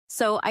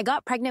So I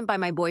got pregnant by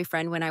my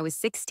boyfriend when I was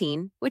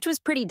 16, which was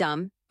pretty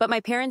dumb, but my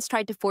parents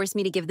tried to force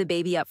me to give the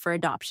baby up for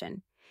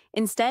adoption.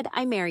 Instead,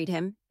 I married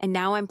him, and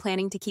now I'm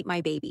planning to keep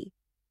my baby.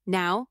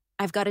 Now,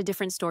 I've got a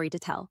different story to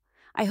tell.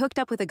 I hooked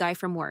up with a guy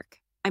from work.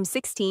 I'm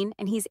 16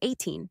 and he's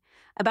 18,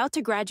 about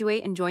to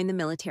graduate and join the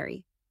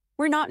military.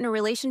 We're not in a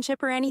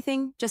relationship or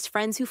anything, just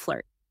friends who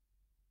flirt.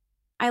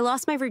 I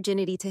lost my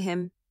virginity to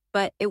him,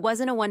 but it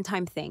wasn't a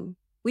one-time thing.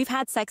 We've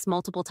had sex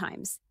multiple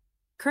times.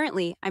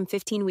 Currently, I'm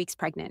 15 weeks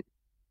pregnant.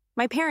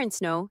 My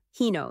parents know,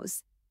 he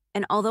knows.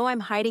 And although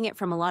I'm hiding it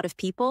from a lot of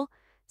people,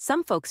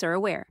 some folks are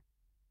aware.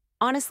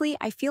 Honestly,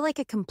 I feel like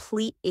a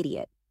complete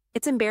idiot.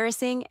 It's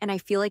embarrassing and I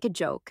feel like a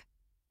joke.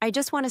 I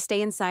just want to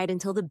stay inside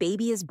until the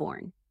baby is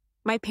born.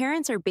 My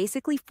parents are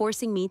basically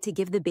forcing me to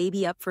give the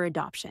baby up for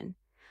adoption.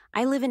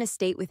 I live in a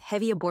state with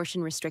heavy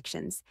abortion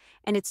restrictions,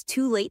 and it's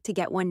too late to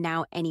get one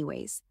now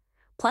anyways.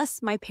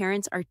 Plus, my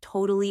parents are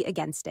totally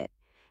against it.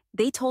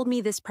 They told me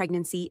this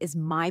pregnancy is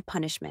my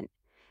punishment.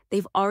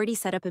 They've already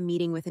set up a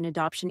meeting with an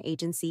adoption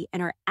agency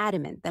and are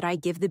adamant that I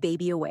give the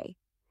baby away.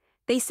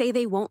 They say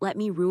they won't let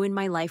me ruin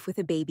my life with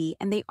a baby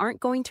and they aren't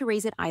going to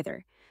raise it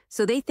either,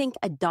 so they think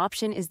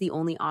adoption is the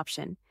only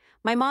option.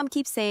 My mom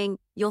keeps saying,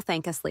 "You'll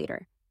thank us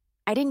later."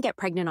 I didn't get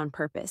pregnant on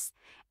purpose,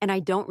 and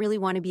I don't really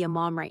want to be a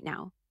mom right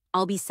now.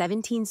 I'll be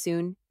 17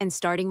 soon and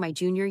starting my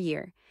junior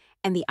year,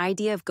 and the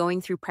idea of going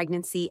through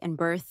pregnancy and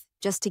birth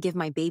just to give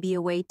my baby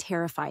away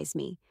terrifies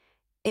me.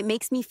 It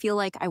makes me feel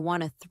like I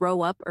want to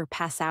throw up or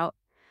pass out.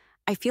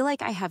 I feel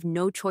like I have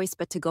no choice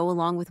but to go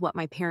along with what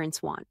my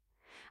parents want.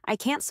 I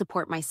can't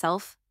support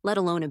myself, let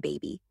alone a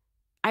baby.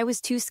 I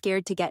was too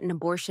scared to get an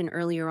abortion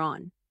earlier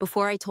on,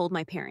 before I told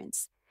my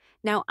parents.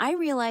 Now, I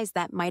realize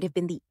that might have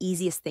been the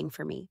easiest thing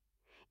for me.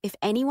 If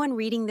anyone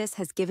reading this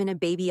has given a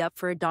baby up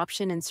for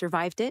adoption and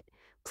survived it,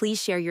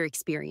 please share your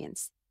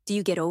experience. Do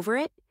you get over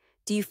it?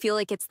 Do you feel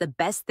like it's the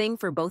best thing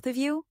for both of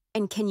you?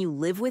 And can you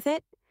live with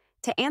it?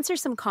 To answer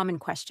some common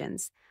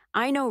questions,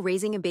 I know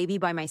raising a baby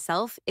by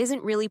myself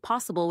isn't really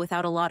possible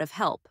without a lot of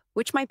help,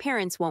 which my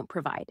parents won't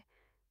provide.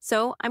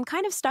 So I'm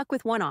kind of stuck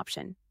with one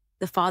option.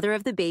 The father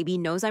of the baby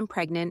knows I'm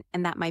pregnant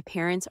and that my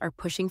parents are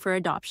pushing for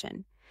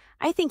adoption.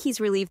 I think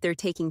he's relieved they're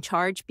taking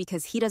charge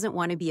because he doesn't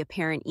want to be a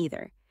parent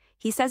either.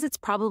 He says it's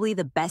probably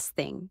the best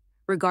thing.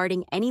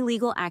 Regarding any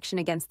legal action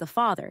against the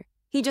father,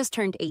 he just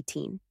turned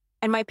 18,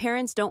 and my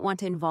parents don't want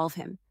to involve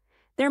him.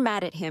 They're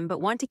mad at him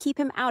but want to keep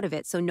him out of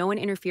it so no one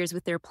interferes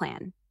with their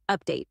plan.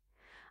 Update.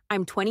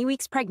 I'm 20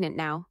 weeks pregnant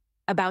now,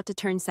 about to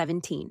turn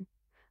 17.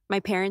 My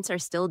parents are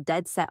still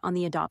dead set on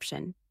the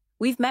adoption.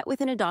 We've met with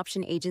an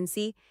adoption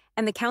agency,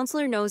 and the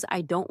counselor knows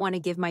I don't want to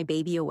give my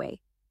baby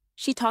away.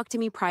 She talked to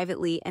me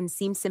privately and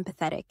seemed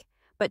sympathetic,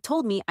 but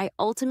told me I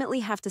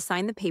ultimately have to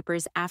sign the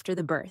papers after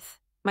the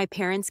birth. My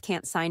parents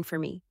can't sign for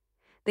me.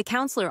 The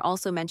counselor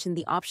also mentioned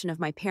the option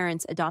of my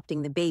parents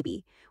adopting the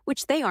baby,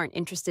 which they aren't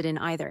interested in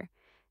either.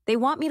 They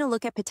want me to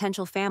look at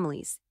potential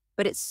families,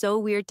 but it's so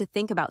weird to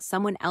think about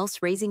someone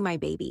else raising my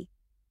baby.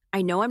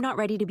 I know I'm not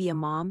ready to be a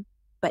mom,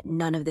 but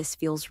none of this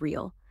feels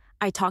real.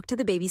 I talked to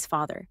the baby's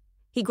father.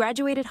 He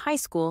graduated high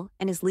school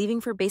and is leaving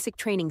for basic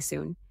training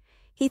soon.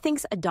 He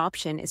thinks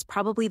adoption is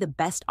probably the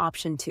best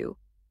option too.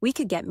 We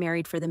could get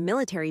married for the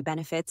military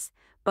benefits,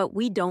 but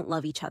we don't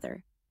love each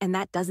other, and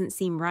that doesn't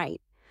seem right.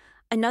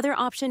 Another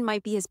option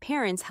might be his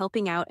parents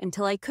helping out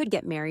until I could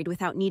get married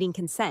without needing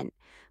consent,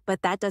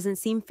 but that doesn't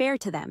seem fair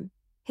to them.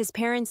 His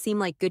parents seem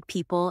like good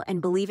people and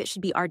believe it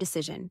should be our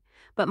decision,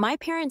 but my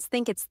parents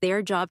think it's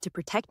their job to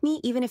protect me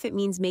even if it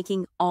means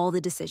making all the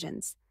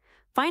decisions.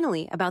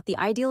 Finally, about the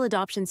ideal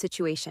adoption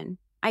situation.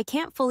 I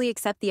can't fully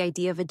accept the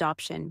idea of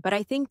adoption, but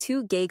I think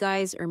 2 gay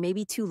guys or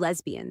maybe 2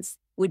 lesbians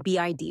would be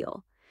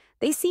ideal.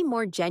 They seem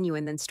more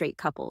genuine than straight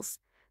couples,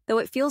 though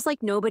it feels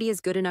like nobody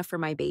is good enough for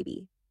my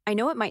baby. I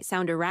know it might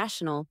sound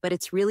irrational, but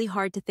it's really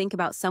hard to think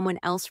about someone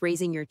else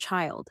raising your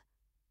child.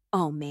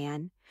 Oh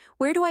man,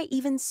 where do I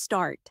even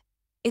start?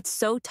 It's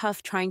so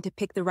tough trying to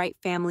pick the right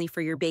family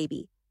for your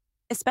baby,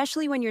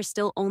 especially when you're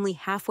still only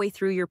halfway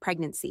through your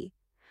pregnancy.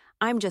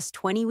 I'm just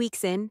 20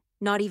 weeks in,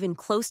 not even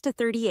close to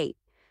 38,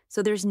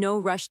 so there's no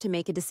rush to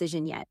make a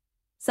decision yet.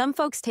 Some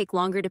folks take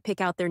longer to pick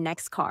out their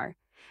next car.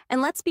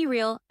 And let's be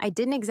real, I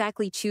didn't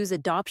exactly choose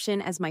adoption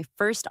as my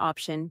first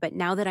option, but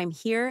now that I'm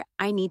here,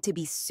 I need to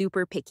be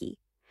super picky.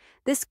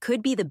 This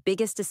could be the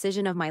biggest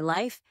decision of my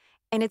life,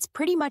 and it's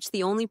pretty much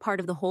the only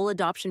part of the whole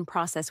adoption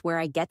process where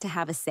I get to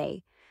have a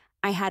say.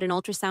 I had an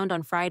ultrasound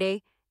on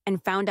Friday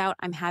and found out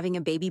I'm having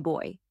a baby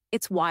boy.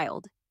 It's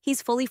wild.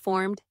 He's fully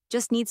formed,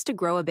 just needs to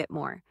grow a bit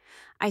more.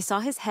 I saw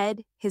his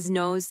head, his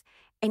nose,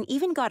 and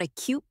even got a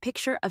cute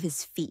picture of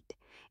his feet.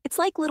 It's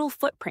like little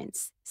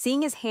footprints.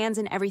 Seeing his hands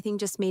and everything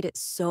just made it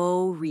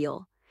so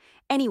real.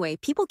 Anyway,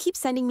 people keep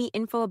sending me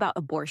info about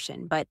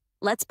abortion, but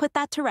let's put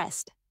that to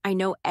rest. I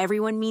know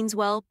everyone means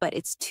well, but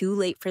it's too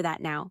late for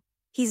that now.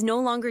 He's no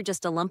longer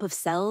just a lump of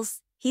cells.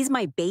 He's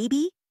my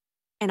baby,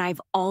 and I've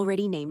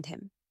already named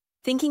him.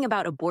 Thinking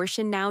about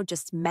abortion now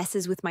just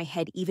messes with my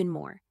head even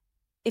more.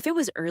 If it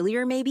was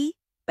earlier, maybe,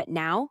 but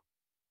now?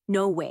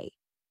 No way.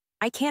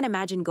 I can't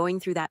imagine going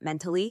through that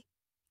mentally.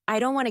 I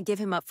don't want to give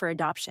him up for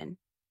adoption.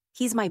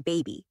 He's my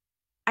baby.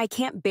 I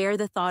can't bear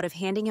the thought of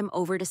handing him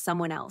over to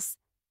someone else.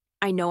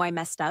 I know I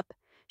messed up,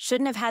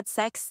 shouldn't have had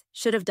sex,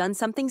 should have done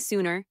something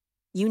sooner,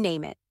 you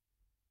name it.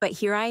 But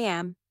here I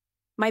am.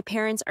 My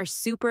parents are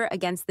super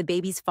against the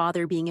baby's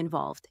father being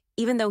involved,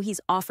 even though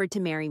he's offered to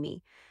marry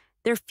me.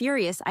 They're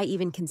furious I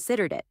even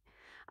considered it.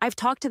 I've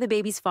talked to the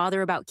baby's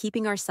father about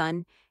keeping our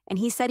son, and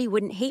he said he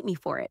wouldn't hate me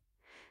for it.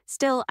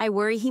 Still, I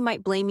worry he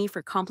might blame me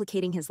for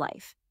complicating his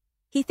life.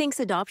 He thinks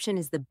adoption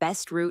is the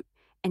best route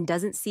and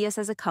doesn't see us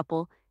as a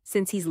couple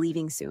since he's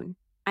leaving soon.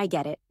 I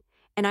get it,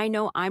 and I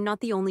know I'm not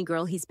the only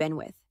girl he's been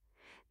with.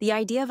 The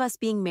idea of us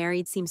being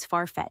married seems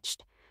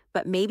far-fetched,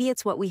 but maybe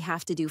it's what we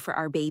have to do for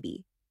our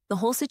baby. The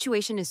whole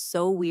situation is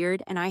so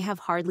weird and I have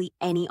hardly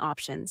any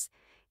options.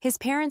 His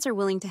parents are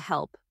willing to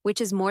help,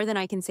 which is more than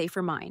I can say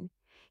for mine.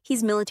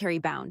 He's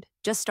military-bound,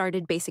 just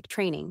started basic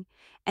training,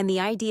 and the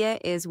idea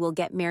is we'll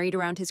get married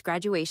around his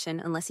graduation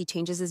unless he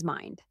changes his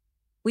mind.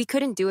 We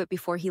couldn't do it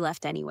before he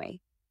left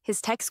anyway.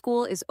 His tech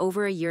school is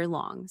over a year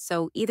long,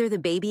 so either the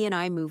baby and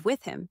I move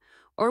with him,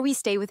 or we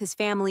stay with his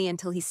family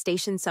until he's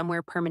stationed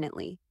somewhere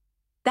permanently.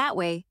 That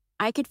way,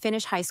 I could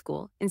finish high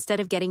school instead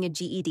of getting a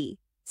GED,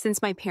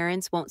 since my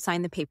parents won't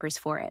sign the papers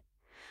for it.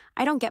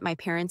 I don't get my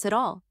parents at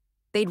all.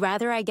 They'd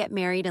rather I get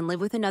married and live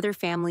with another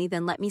family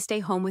than let me stay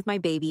home with my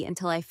baby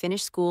until I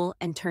finish school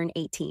and turn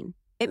 18.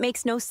 It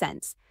makes no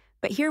sense,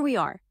 but here we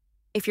are.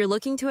 If you're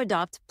looking to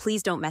adopt,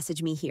 please don't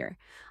message me here.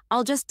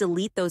 I'll just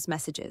delete those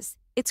messages.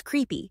 It's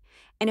creepy,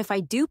 and if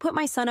I do put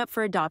my son up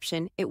for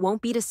adoption, it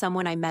won't be to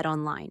someone I met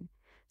online.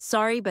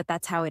 Sorry, but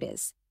that's how it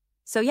is.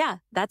 So yeah,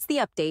 that's the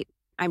update.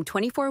 I'm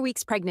 24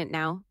 weeks pregnant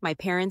now, my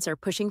parents are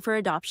pushing for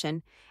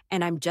adoption,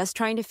 and I'm just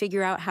trying to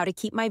figure out how to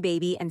keep my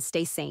baby and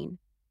stay sane.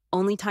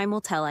 Only time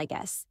will tell, I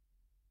guess.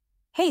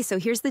 Hey, so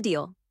here's the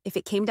deal. If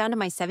it came down to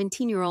my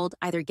 17-year-old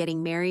either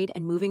getting married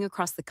and moving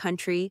across the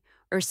country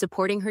or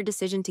supporting her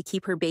decision to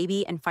keep her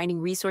baby and finding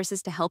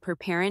resources to help her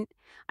parent,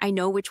 I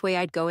know which way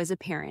I'd go as a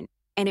parent,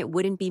 and it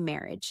wouldn't be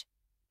marriage.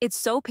 It's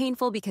so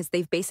painful because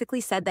they've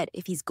basically said that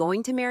if he's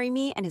going to marry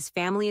me and his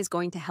family is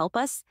going to help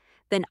us,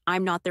 then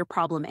I'm not their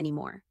problem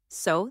anymore.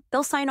 So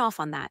they'll sign off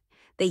on that.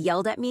 They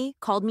yelled at me,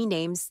 called me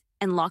names,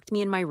 and locked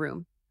me in my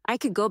room. I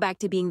could go back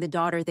to being the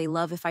daughter they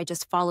love if I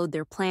just followed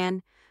their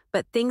plan,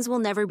 but things will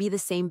never be the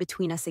same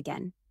between us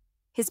again.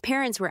 His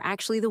parents were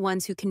actually the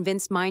ones who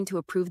convinced mine to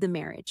approve the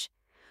marriage.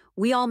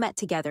 We all met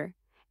together,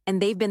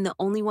 and they've been the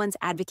only ones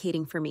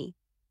advocating for me.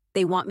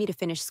 They want me to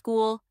finish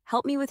school,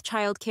 help me with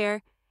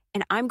childcare,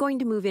 and I'm going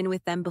to move in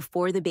with them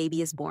before the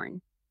baby is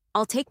born.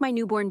 I'll take my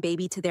newborn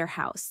baby to their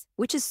house,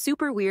 which is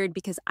super weird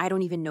because I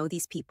don't even know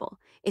these people.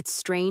 It's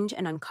strange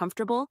and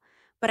uncomfortable,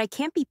 but I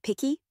can't be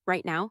picky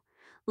right now.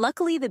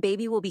 Luckily, the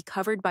baby will be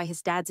covered by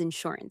his dad's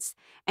insurance,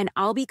 and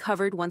I'll be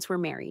covered once we're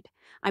married.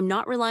 I'm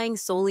not relying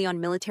solely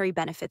on military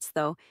benefits,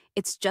 though.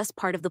 It's just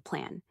part of the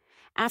plan.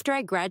 After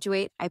I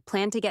graduate, I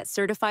plan to get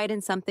certified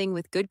in something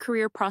with good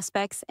career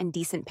prospects and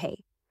decent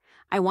pay.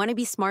 I want to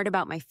be smart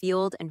about my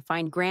field and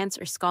find grants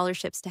or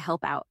scholarships to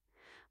help out.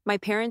 My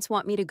parents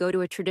want me to go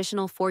to a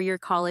traditional 4-year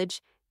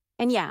college,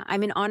 and yeah,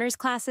 I'm in honors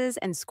classes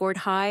and scored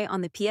high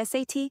on the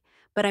PSAT,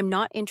 but I'm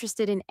not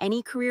interested in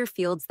any career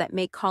fields that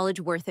make college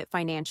worth it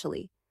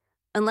financially.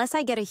 Unless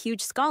I get a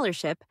huge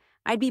scholarship,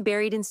 I'd be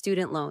buried in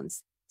student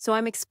loans, so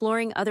I'm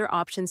exploring other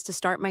options to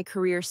start my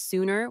career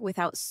sooner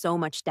without so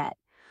much debt.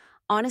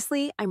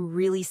 Honestly, I'm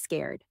really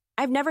scared.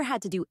 I've never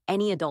had to do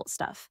any adult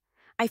stuff.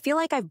 I feel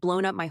like I've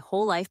blown up my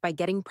whole life by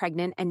getting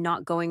pregnant and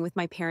not going with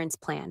my parents'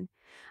 plan.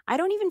 I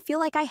don't even feel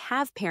like I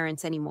have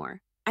parents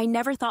anymore. I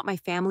never thought my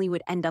family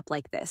would end up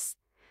like this.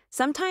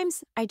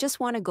 Sometimes I just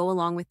want to go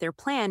along with their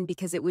plan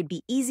because it would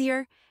be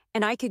easier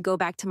and I could go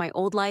back to my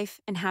old life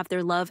and have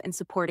their love and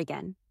support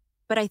again.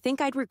 But I think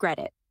I'd regret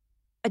it.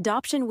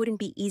 Adoption wouldn't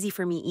be easy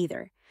for me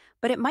either,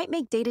 but it might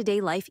make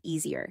day-to-day life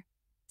easier.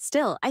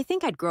 Still, I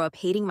think I'd grow up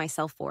hating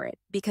myself for it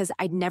because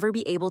I'd never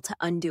be able to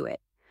undo it.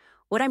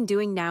 What I'm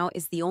doing now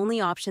is the only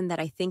option that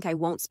I think I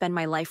won't spend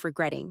my life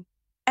regretting.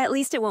 At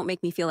least it won't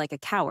make me feel like a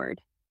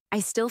coward. I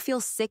still feel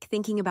sick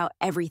thinking about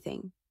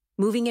everything.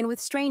 Moving in with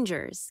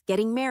strangers,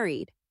 getting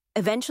married,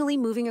 eventually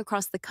moving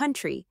across the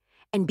country,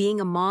 and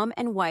being a mom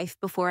and wife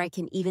before I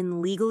can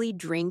even legally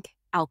drink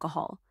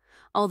alcohol.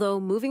 Although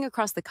moving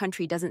across the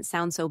country doesn't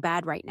sound so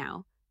bad right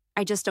now.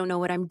 I just don't know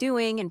what I'm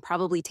doing and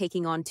probably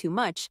taking on too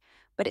much,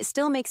 but it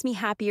still makes me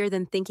happier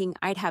than thinking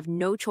I'd have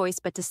no choice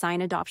but to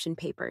sign adoption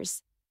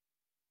papers.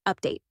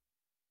 Update.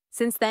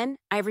 Since then,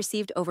 I've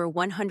received over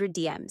 100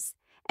 DMs,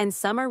 and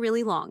some are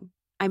really long.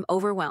 I'm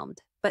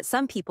overwhelmed, but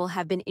some people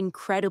have been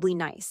incredibly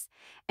nice,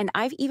 and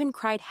I've even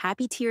cried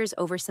happy tears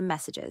over some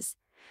messages.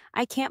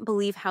 I can't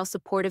believe how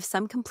supportive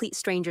some complete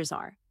strangers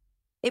are.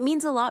 It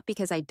means a lot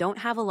because I don't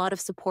have a lot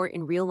of support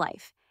in real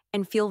life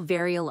and feel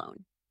very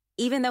alone.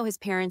 Even though his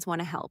parents want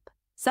to help,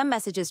 some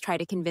messages try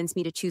to convince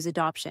me to choose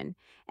adoption,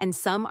 and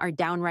some are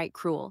downright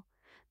cruel.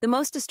 The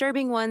most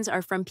disturbing ones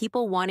are from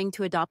people wanting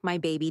to adopt my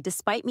baby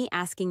despite me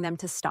asking them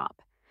to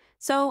stop.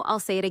 So I'll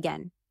say it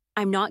again.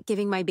 I'm not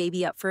giving my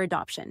baby up for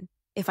adoption.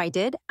 If I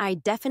did, I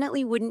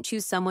definitely wouldn't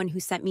choose someone who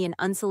sent me an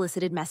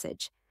unsolicited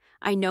message.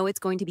 I know it's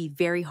going to be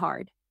very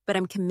hard, but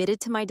I'm committed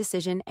to my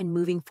decision and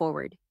moving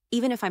forward,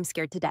 even if I'm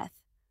scared to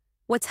death.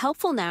 What's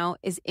helpful now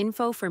is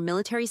info for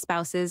military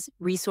spouses,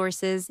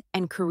 resources,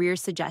 and career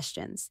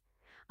suggestions.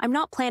 I'm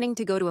not planning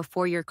to go to a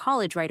 4-year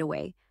college right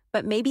away,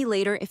 but maybe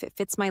later if it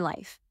fits my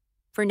life.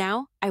 For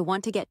now, I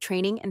want to get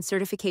training and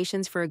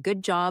certifications for a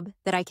good job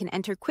that I can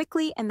enter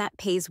quickly and that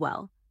pays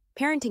well.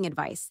 Parenting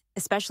advice,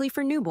 especially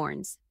for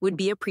newborns, would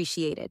be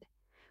appreciated.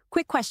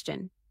 Quick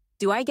question.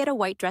 Do I get a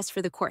white dress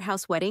for the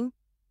courthouse wedding?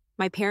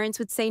 My parents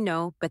would say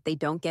no, but they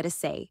don't get a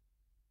say.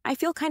 I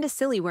feel kind of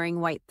silly wearing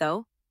white,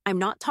 though. I'm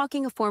not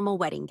talking a formal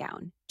wedding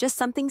gown, just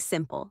something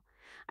simple.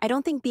 I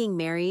don't think being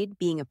married,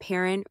 being a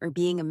parent, or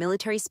being a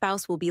military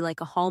spouse will be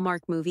like a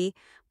Hallmark movie,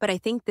 but I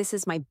think this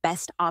is my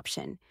best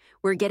option.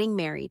 We're getting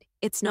married.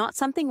 It's not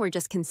something we're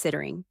just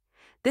considering.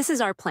 This is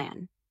our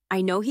plan.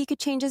 I know he could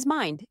change his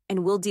mind,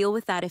 and we'll deal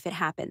with that if it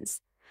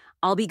happens.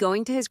 I'll be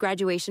going to his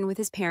graduation with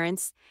his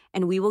parents,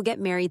 and we will get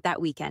married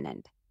that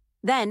weekend.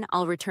 Then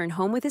I'll return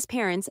home with his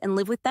parents and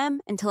live with them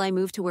until I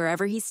move to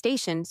wherever he's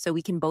stationed so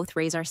we can both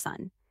raise our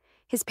son.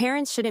 His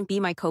parents shouldn't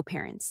be my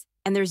co-parents,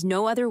 and there's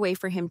no other way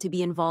for him to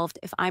be involved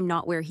if I'm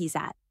not where he's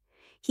at.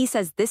 He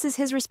says this is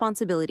his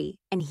responsibility,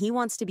 and he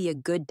wants to be a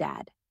good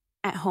dad.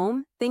 At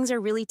home, things are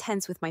really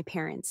tense with my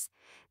parents.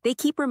 They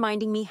keep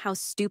reminding me how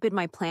stupid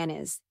my plan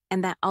is,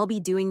 and that I'll be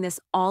doing this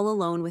all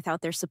alone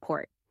without their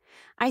support.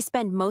 I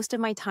spend most of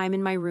my time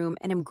in my room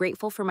and am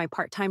grateful for my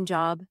part-time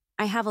job.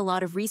 I have a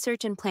lot of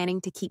research and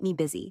planning to keep me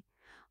busy.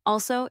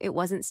 Also, it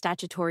wasn't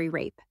statutory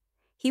rape.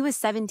 He was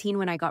 17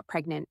 when I got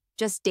pregnant,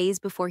 just days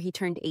before he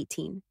turned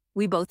 18.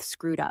 We both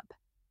screwed up.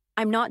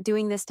 I'm not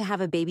doing this to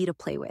have a baby to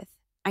play with.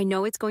 I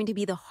know it's going to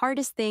be the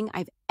hardest thing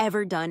I've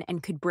ever done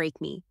and could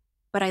break me.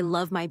 But I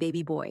love my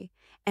baby boy,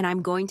 and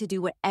I'm going to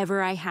do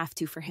whatever I have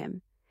to for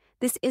him.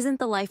 This isn't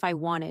the life I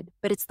wanted,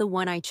 but it's the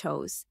one I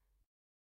chose.